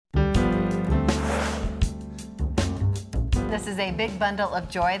This is a big bundle of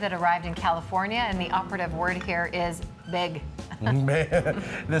joy that arrived in California, and the operative word here is big. Man,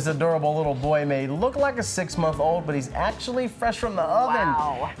 this adorable little boy may look like a 6-month-old, but he's actually fresh from the oven.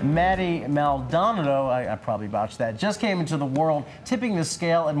 Wow. Maddie Maldonado, I probably botched that, just came into the world, tipping the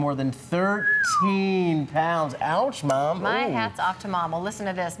scale at more than 13 pounds. Ouch, Mom. My Ooh. hat's off to Mom. Well, listen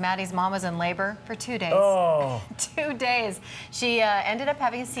to this. Maddie's mom was in labor for 2 days. Oh. 2 days. She ended up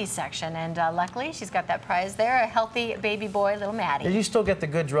having a C-section, and luckily she's got that prize there, a healthy baby boy, little Maddie. Did you still get the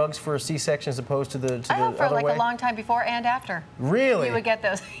good drugs for a C-section as opposed to the For other like way? a long time before and after. Really? You would get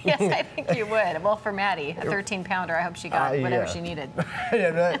those. Yes, I think you would. Well, for Maddie, a 13-pounder, I hope she got whatever she needed.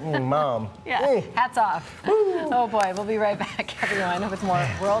 Yeah, Mom. Yeah, hats off. Oh boy, we'll be right back, everyone, with more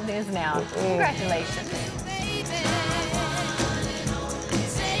World News Now. Congratulations.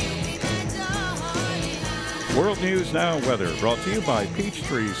 World News Now weather brought to you by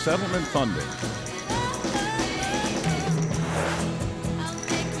Peachtree Settlement Funding.